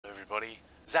everybody,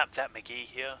 zapzapmcgee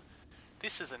here.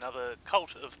 This is another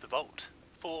Cult of the Vault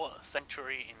for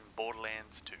Sanctuary in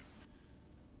Borderlands 2.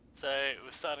 So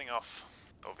we're starting off,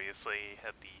 obviously,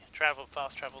 at the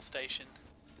fast travel station,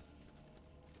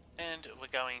 and we're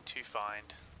going to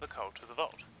find the Cult of the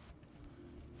Vault.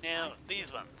 Now,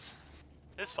 these ones,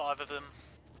 there's 5 of them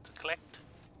to collect.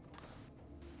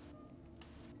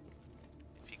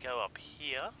 If you go up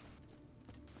here,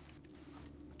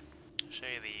 I'll show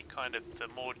you the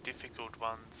more difficult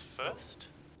ones first.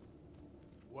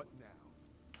 What now?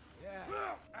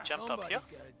 Yeah. Jump up here,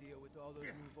 Deal with all those new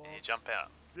and vaults. you jump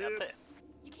out there.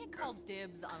 You can't call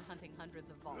dibs on hunting hundreds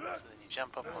of vaults. So then you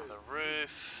jump up on the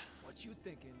roof, What you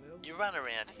thinking, Lil? you run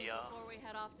around I think here, before we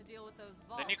head off to deal with those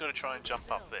vaults, then you got to try and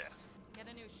jump up there. Get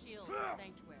a new shield for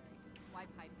Sanctuary. Wipe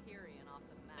Hyperion off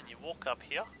the map. Then you walk up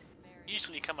here.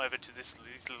 Usually you come over to these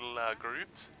little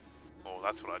grooves. Well,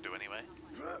 that's what I do anyway.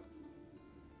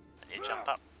 And you jump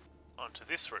up onto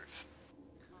this roof.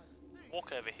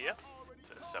 Walk over here.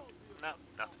 First up. No,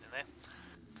 nothing in there.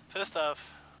 First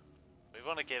off, we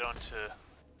want to get onto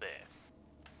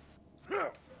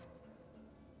there.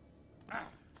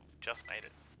 Just made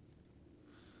it.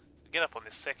 So get up on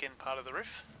this second part of the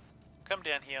roof. Come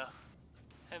down here,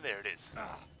 and there it is.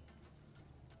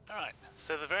 Alright,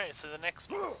 so the next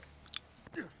one.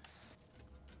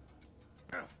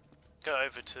 Go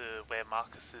over to where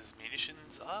Marcus's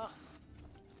munitions are.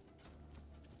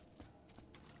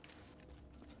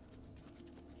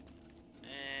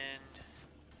 And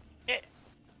yeah.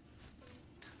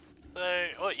 So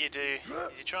what you do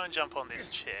is you try and jump on this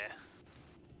chair.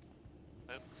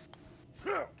 Oop.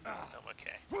 Oh,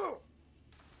 okay.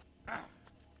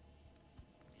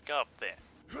 Go up there.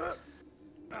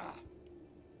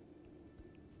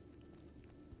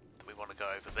 We want to go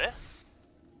over there.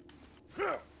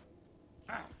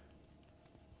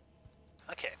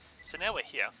 Okay, so now we're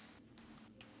here.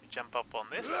 We jump up on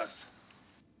this.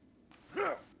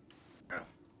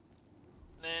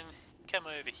 Then come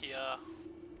over here.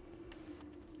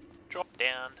 Drop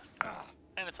down.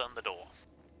 And it's on the door.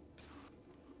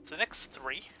 So the next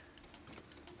 3,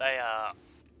 they are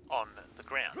on the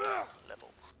ground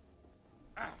level.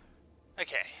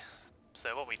 Okay,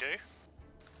 so what we do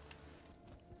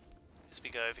is we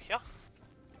go over here.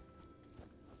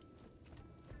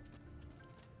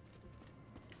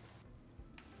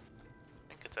 I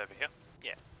think it's over here.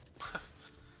 Yeah.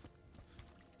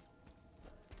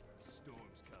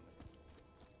 Storm's coming.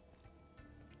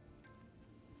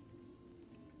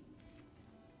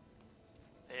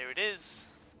 There it is.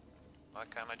 Why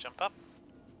can't I jump up?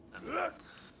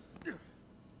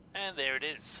 And there it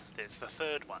is. There's the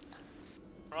 3rd one.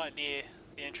 Right near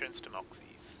the entrance to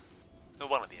Moxie's. Or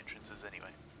one of the entrances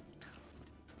anyway.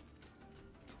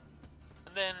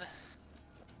 And then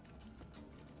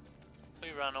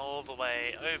we run all the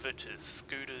way over to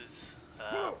Scooter's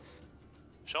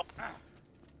shop. What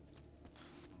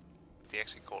do you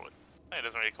actually call it? No, it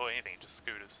doesn't really call it anything, just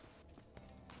Scooters.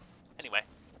 Anyway,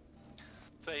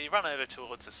 so you run over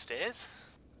towards the stairs,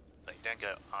 but you don't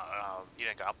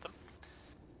go up them.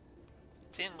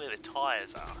 It's in where the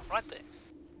tyres are, right there.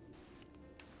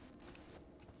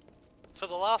 For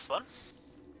the last one,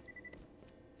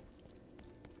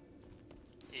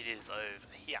 it is over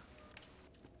here.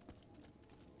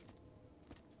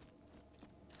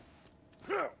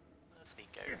 As we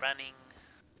go running.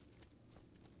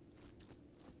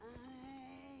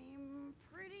 I'm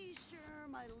pretty sure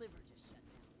my liver just shut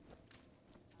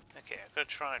down. Okay, I've got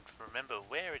to try and remember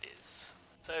where it is.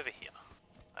 It's over here,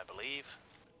 I believe.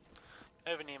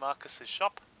 Over near Marcus's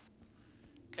shop.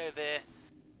 Go there.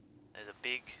 There's a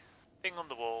big thing on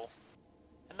the wall.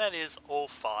 And that is all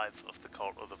 5 of the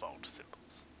Cult of the Vault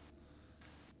symbols.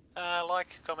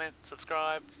 Like, comment,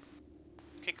 subscribe,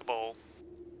 kick a ball.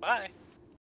 Bye!